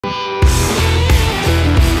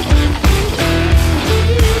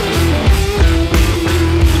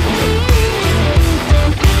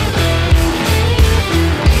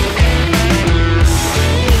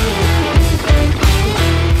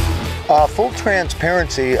full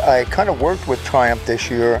transparency, I kind of worked with Triumph this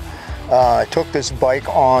year. I took this bike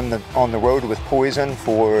on the road with Poison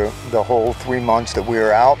for the whole 3 months that we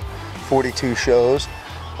were out, 42 shows.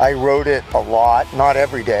 I rode it a lot, not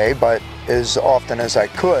every day, but as often as I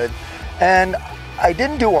could. And I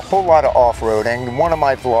didn't do a whole lot of off-roading. In one of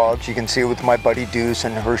my vlogs, you can see it with my buddy Deuce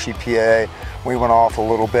in Hershey, PA. We went off a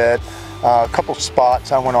little bit. A couple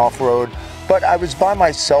spots I went off-road, but I was by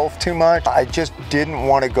myself too much. I just didn't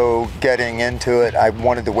want to go getting into it. I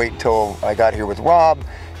wanted to wait until I got here with Rob,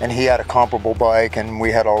 and he had a comparable bike, and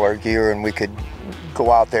we had all our gear, and we could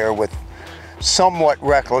go out there with somewhat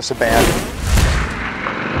reckless abandon.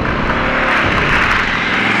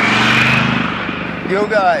 Yo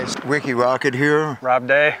guys, Ricky Rockett here. Rob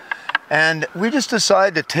Day. And we just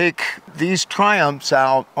decided to take these Triumphs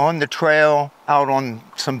out on the trail, out on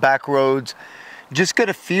some back roads, just get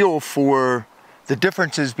a feel for the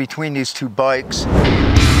differences between these two bikes.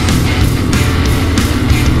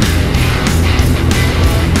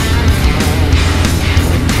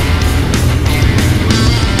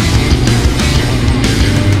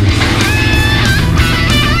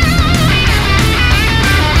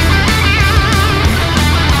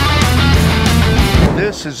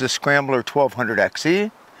 This is the Scrambler 1200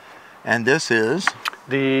 XE, and this is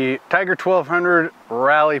the Tiger 1200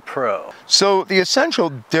 Rally Pro. So the essential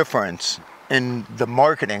difference in the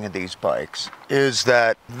marketing of these bikes is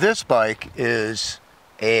that this bike is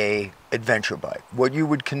a adventure bike, what you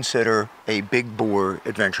would consider a big bore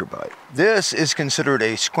adventure bike. This is considered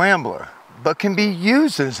a scrambler, but can be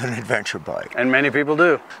used as an adventure bike. And many people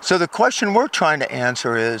do. So the question we're trying to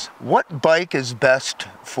answer is, what bike is best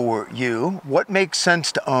for you? What makes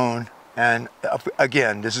sense to own? And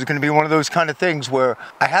again, this is going to be one of those kind of things where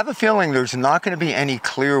I have a feeling there's not going to be any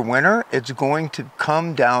clear winner. It's going to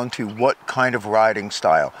come down to what kind of riding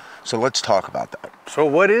style. So let's talk about that. So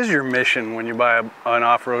what is your mission when you buy an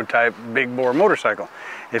off-road type big bore motorcycle?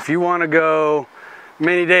 If you want to go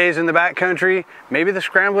many days in the backcountry, maybe the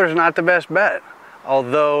Scrambler is not the best bet.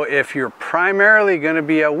 Although if you're primarily going to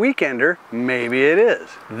be a weekender, maybe it is.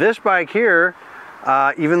 This bike here,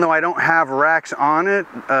 even though I don't have racks on it,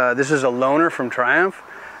 this is a loaner from Triumph.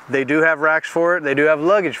 They do have racks for it, they do have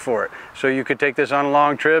luggage for it. So you could take this on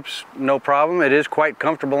long trips, no problem. It is quite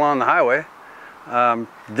comfortable on the highway.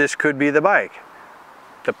 This could be the bike.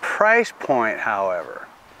 The price point, however,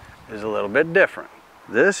 is a little bit different.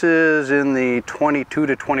 This is in the $22,000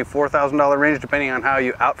 to $24,000 range, depending on how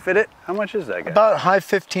you outfit it. How much is that, guy? About high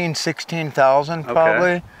 15, 16,000 probably.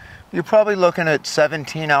 Okay. You're probably looking at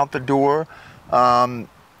 17 out the door.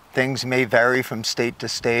 Things may vary from state to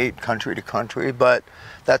state, country to country, but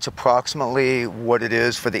that's approximately what it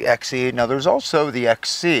is for the XE. Now there's also the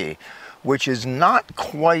XC, which is not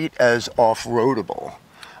quite as off-roadable,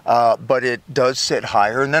 but it does sit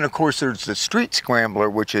higher. And then of course there's the Street Scrambler,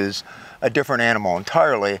 which is a different animal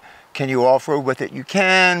entirely. Can you off-road with it? You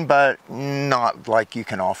can, but not like you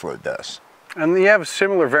can off-road this. And you have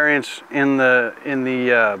similar variants in the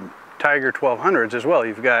Tiger 1200s as well.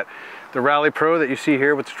 You've got the Rally Pro that you see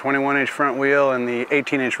here with the 21-inch front wheel and the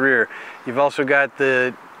 18-inch rear. You've also got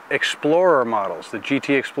the Explorer models, the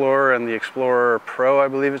GT Explorer and the Explorer Pro, I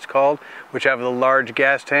believe it's called, which have the large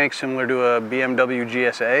gas tank similar to a BMW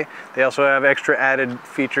GSA. They also have extra added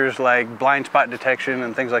features like blind spot detection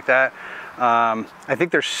and things like that. I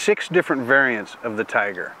think there's 6 different variants of the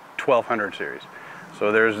Tiger 1200 series.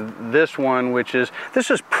 So there's this one,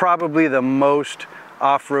 this is probably the most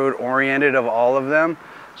off-road oriented of all of them.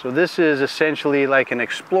 So this is essentially like an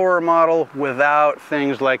Explorer model without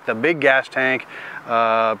things like the big gas tank.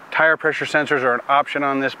 Tire pressure sensors are an option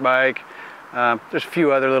on this bike. There's a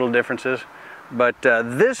few other little differences, but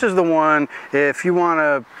this is the one, if you want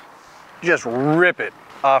to just rip it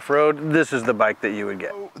off-road, this is the bike that you would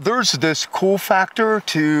get. There's this cool factor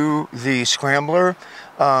to the Scrambler.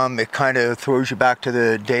 It kind of throws you back to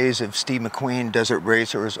the days of Steve McQueen Desert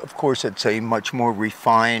Racers. Of course, it's a much more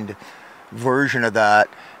refined version of that,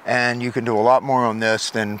 and you can do a lot more on this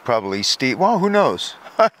than probably Steve. Well, who knows?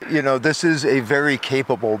 You know, this is a very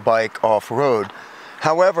capable bike off-road.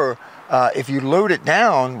 However, if you load it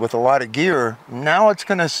down with a lot of gear, now it's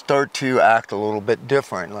going to start to act a little bit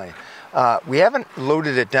differently. We haven't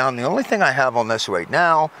loaded it down. The only thing I have on this right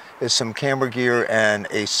now is some camera gear and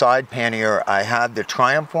a side pannier. I had the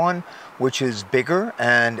Triumph one, which is bigger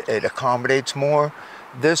and it accommodates more.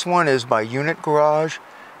 This one is by Unit Garage,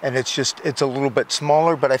 and it's a little bit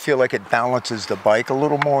smaller, but I feel like it balances the bike a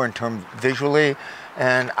little more in terms visually.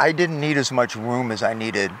 And I didn't need as much room as I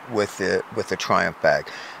needed with the Triumph bag.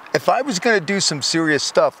 If I was going to do some serious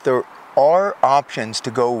stuff, there are options to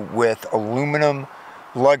go with aluminum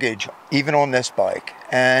luggage, even on this bike,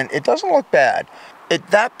 and it doesn't look bad. At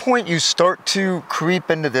that point, you start to creep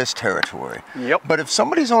into this territory. Yep. But if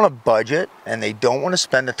somebody's on a budget and they don't want to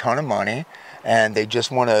spend a ton of money and they just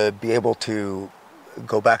want to be able to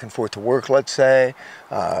go back and forth to work, let's say,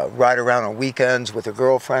 ride around on weekends with a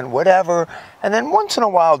girlfriend, whatever, and then once in a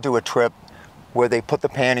while do a trip where they put the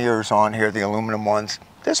panniers on here, the aluminum ones,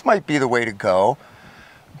 this might be the way to go.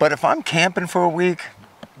 But if I'm camping for a week,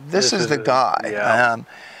 this is the guy. Yeah.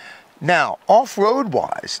 Now, off-road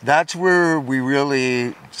wise, that's where we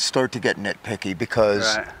really start to get nitpicky,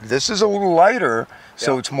 because this is a little lighter,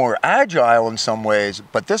 so it's more agile in some ways,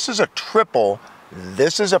 but this is a triple,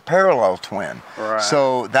 this is a parallel twin. Right.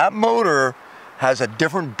 So that motor has a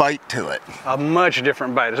different bite to it. A much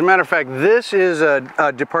different bite. As a matter of fact, this is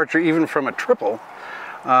a departure even from a triple.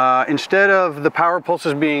 Instead of the power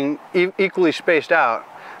pulses being equally spaced out,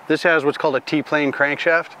 this has what's called a T-plane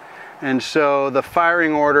crankshaft. And so the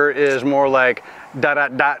firing order is more like dot,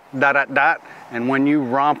 dot, dot, dot, dot, dot. And when you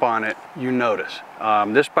romp on it, you notice.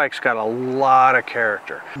 This bike's got a lot of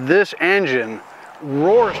character. This engine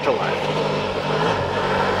roars to life.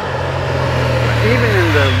 Even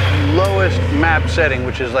in the lowest map setting,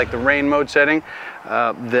 which is like the rain mode setting,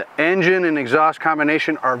 the engine and exhaust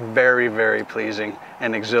combination are very, very pleasing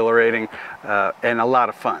and exhilarating and a lot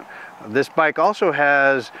of fun. This bike also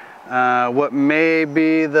has what may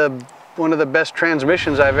be one of the best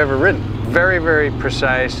transmissions I've ever ridden. Very, very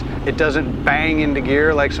precise. It doesn't bang into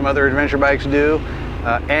gear like some other adventure bikes do.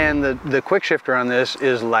 And the quick shifter on this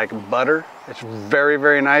is like butter. It's very,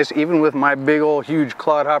 very nice. Even with my big old huge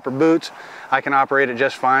clodhopper boots, I can operate it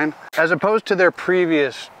just fine. As opposed to their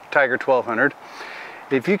previous Tiger 1200,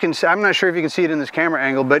 if you can, I'm not sure if you can see it in this camera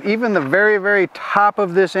angle, but even the very, very top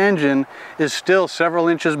of this engine is still several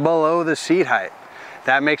inches below the seat height.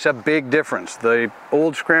 That makes a big difference. The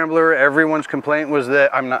old Scrambler, everyone's complaint was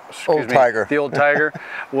that, the old Tiger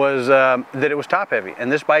was that it was top heavy,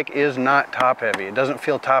 and this bike is not top heavy. It doesn't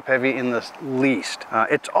feel top heavy in the least.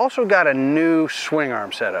 It's also got a new swing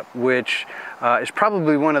arm setup, which is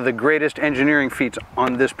probably one of the greatest engineering feats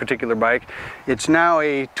on this particular bike. It's now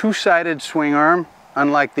a two-sided swing arm,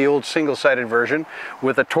 unlike the old single-sided version,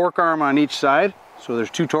 with a torque arm on each side. So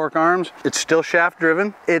there's two torque arms. It's still shaft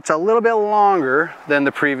driven. It's a little bit longer than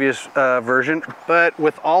the previous version, but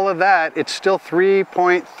with all of that, it's still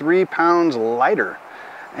 3.3 pounds lighter.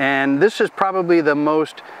 And this is probably the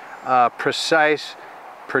most precise,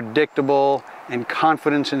 predictable, and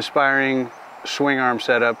confidence-inspiring swing arm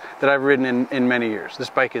setup that I've ridden in many years.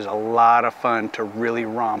 This bike is a lot of fun to really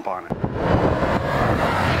romp on it.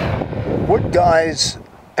 What guys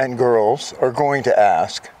and girls are going to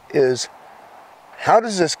ask is, how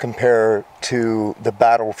does this compare to the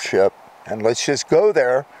Battleship? And let's just go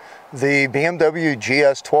there. The BMW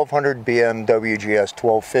GS 1200, BMW GS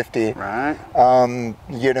 1250. Right.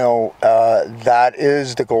 You know, that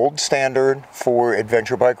is the gold standard for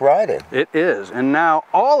adventure bike riding. It is. And now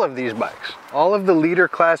all of these bikes, all of the leader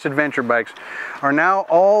class adventure bikes, are now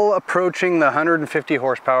all approaching the 150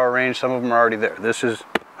 horsepower range. Some of them are already there. This is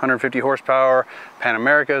 150 horsepower. Pan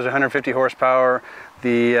America is 150 horsepower.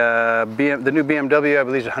 The new BMW, I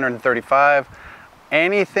believe, is 135.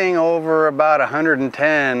 Anything over about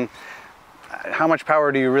 110, how much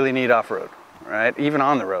power do you really need off-road, right? Even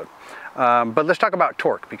on the road. But let's talk about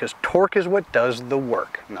torque, because torque is what does the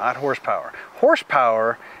work, not horsepower.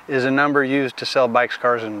 Horsepower is a number used to sell bikes,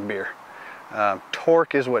 cars, and beer.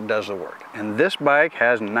 Torque is what does the work. And this bike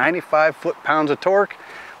has 95 foot-pounds of torque,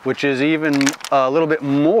 which is even a little bit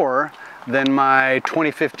more than my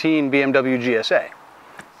 2015 BMW GSA.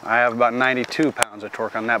 I have about 92 pounds of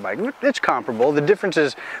torque on that bike. It's comparable. The difference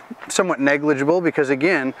is somewhat negligible because,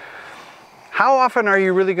 again, how often are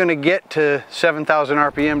you really going to get to 7,000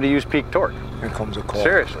 RPM to use peak torque? Here comes a call.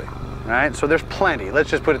 Seriously, right? So there's plenty. Let's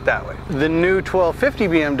just put it that way. The new 1250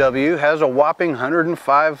 BMW has a whopping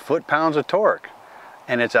 105 foot-pounds of torque,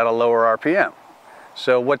 and it's at a lower RPM.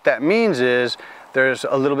 So what that means is there's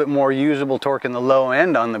a little bit more usable torque in the low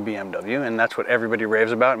end on the BMW, and that's what everybody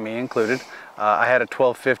raves about, me included. I had a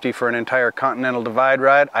 1250 for an entire Continental Divide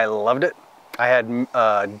ride. I loved it. I had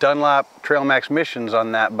Dunlop Trail Max Missions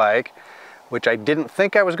on that bike, which I didn't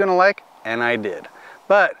think I was going to like, and I did.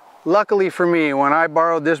 But luckily for me, when I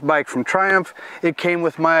borrowed this bike from Triumph, it came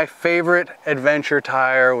with my favorite adventure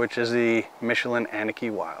tire, which is the Michelin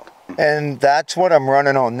Anarchy Wild. And that's what I'm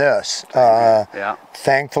running on this.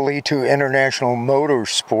 Thankfully to International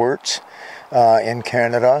Motorsports in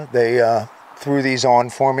Canada, they threw these on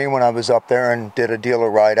for me when I was up there and did a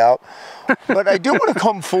dealer ride out. But I do want to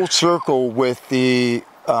come full circle with the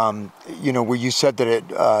you know, where you said that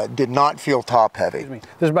it did not feel top heavy.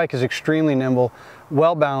 This bike is extremely nimble,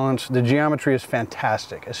 well balanced. The geometry is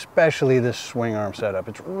fantastic, especially this swing arm setup.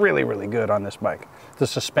 It's really, really good on this bike. The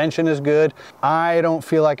suspension is good. I don't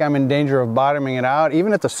feel like I'm in danger of bottoming it out.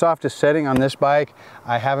 Even at the softest setting on this bike,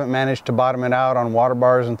 I haven't managed to bottom it out on water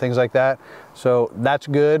bars and things like that. So that's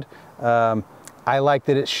good. I like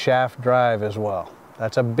that it's shaft drive as well.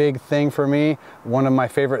 That's a big thing for me. One of my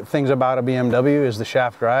favorite things about a BMW is the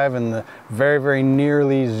shaft drive and the very, very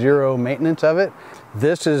nearly zero maintenance of it.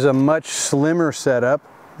 This is a much slimmer setup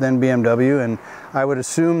than BMW, and I would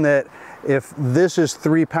assume that if this is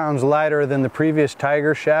 3 pounds lighter than the previous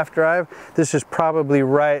Tiger shaft drive, this is probably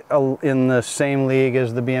right in the same league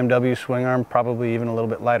as the BMW swing arm, probably even a little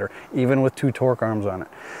bit lighter, even with 2 torque arms on it.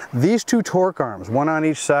 These 2 torque arms, one on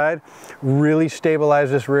each side, really stabilize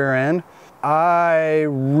this rear end. I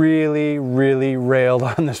really, really railed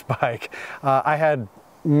on this bike. I had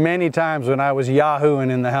many times when I was yahooing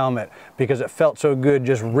in the helmet because it felt so good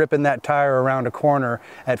just ripping that tire around a corner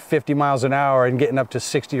at 50 miles an hour and getting up to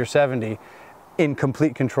 60 or 70 in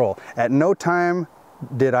complete control. At no time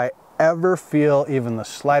did I ever feel even the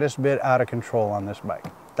slightest bit out of control on this bike.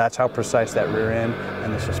 That's how precise that rear end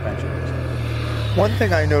and the suspension is. One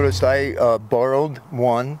thing I noticed, I borrowed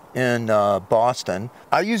one in Boston.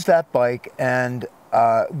 I used that bike and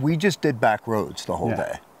we just did back roads the whole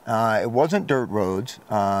day. It wasn't dirt roads,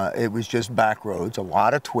 it was just back roads, a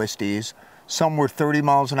lot of twisties. Some were 30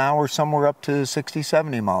 miles an hour, some were up to 60,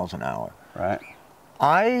 70 miles an hour. Right.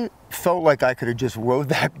 I felt like I could have just rode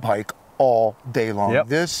that bike all day long. Yep.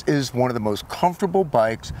 This is one of the most comfortable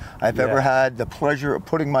bikes I've ever had the pleasure of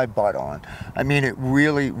putting my butt on. I mean, it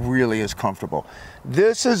really, really is comfortable.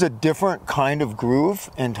 This is a different kind of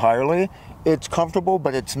groove entirely. It's comfortable,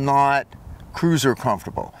 but it's not cruiser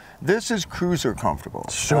comfortable. This is cruiser comfortable.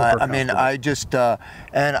 Super I mean, I just,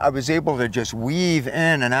 and I was able to just weave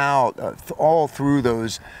in and out all through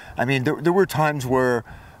those. I mean, there were times where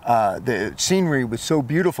the scenery was so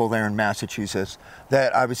beautiful there in Massachusetts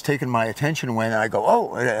that I was taking my attention away and I go,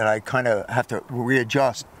 oh, and I kind of have to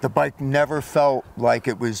readjust. The bike never felt like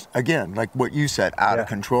it was, again, like what you said, out of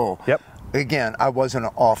control. Yep. Again, I wasn't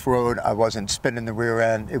off-road, I wasn't spinning the rear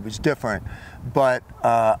end, it was different. But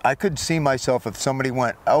I could see myself if somebody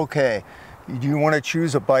went, okay, do you want to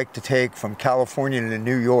choose a bike to take from California to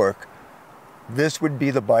New York? This would be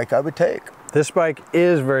the bike I would take. This bike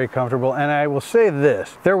is very comfortable, and I will say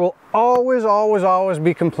this, there will always, always, always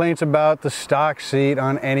be complaints about the stock seat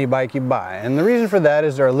on any bike you buy. And the reason for that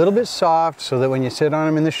is they're a little bit soft so that when you sit on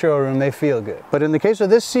them in the showroom, they feel good. But in the case of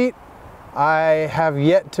this seat, I have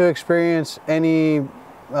yet to experience any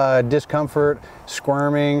discomfort,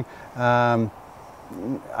 squirming. I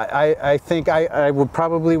think I would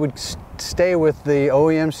probably stay with the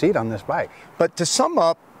OEM seat on this bike. But to sum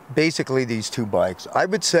up basically these two bikes, I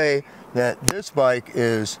would say that this bike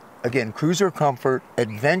is, again, cruiser comfort,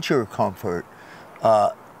 adventure comfort,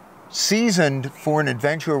 seasoned for an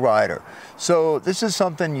adventure rider. So this is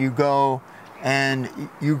something you go and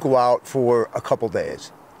you go out for a couple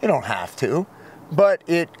days. You don't have to, but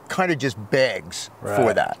it kind of just begs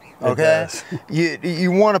for that. Okay,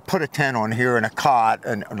 you want to put a tent on here and a cot,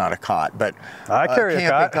 and not a cot, but I carry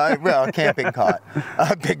a cot. Well, a camping cot,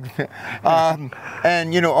 a big,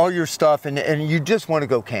 and you know, all your stuff, and you just want to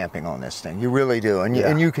go camping on this thing. You really do,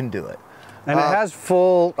 and you can do it. And it has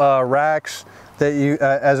full racks that you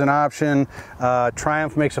as an option.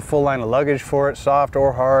 Triumph makes a full line of luggage for it, soft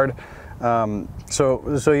or hard.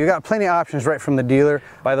 So you got plenty of options right from the dealer.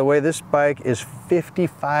 By the way, this bike is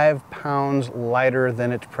 55 pounds lighter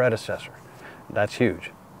than its predecessor. That's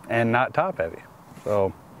huge, and not top heavy.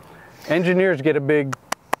 So engineers get a big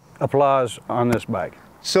applause on this bike.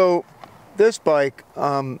 So this bike,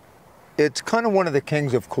 it's kind of one of the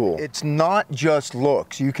kings of cool. It's not just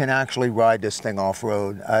looks. You can actually ride this thing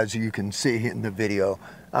off-road, as you can see in the video.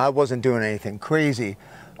 I wasn't doing anything crazy,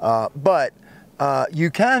 but you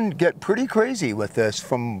can get pretty crazy with this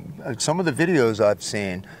from some of the videos I've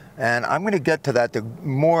seen, and I'm going to get to that. The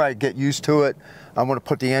more I get used to it, I'm going to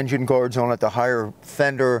put the engine guards on it, the higher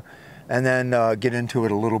fender, and then get into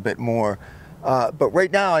it a little bit more. But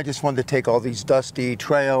right now I just wanted to take all these dusty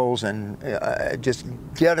trails and just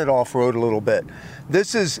get it off-road a little bit.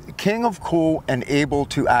 This is king of cool and able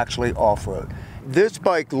to actually off-road. This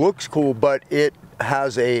bike looks cool, but it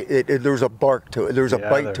has there's a bark to it. There's a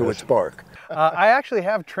bite to its bark. I actually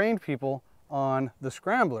have trained people on the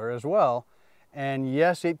Scrambler as well, and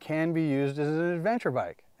yes, it can be used as an adventure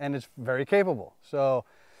bike, and it's very capable. So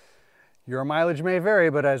your mileage may vary,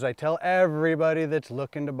 but as I tell everybody that's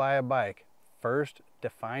looking to buy a bike, first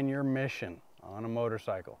define your mission on a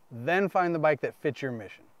motorcycle. Then find the bike that fits your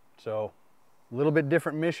mission. So a little bit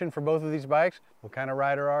different mission for both of these bikes. What kind of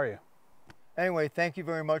rider are you? Anyway, thank you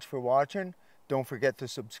very much for watching. Don't forget to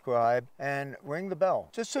subscribe and ring the bell.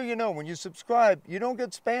 Just so you know, when you subscribe, you don't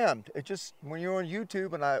get spammed. It just, when you're on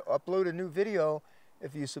YouTube and I upload a new video,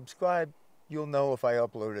 if you subscribe, you'll know if I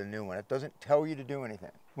upload a new one. It doesn't tell you to do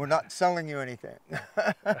anything. We're not selling you anything.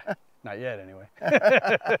 Not yet, anyway.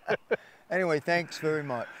 Anyway, thanks very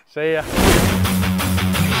much. See ya.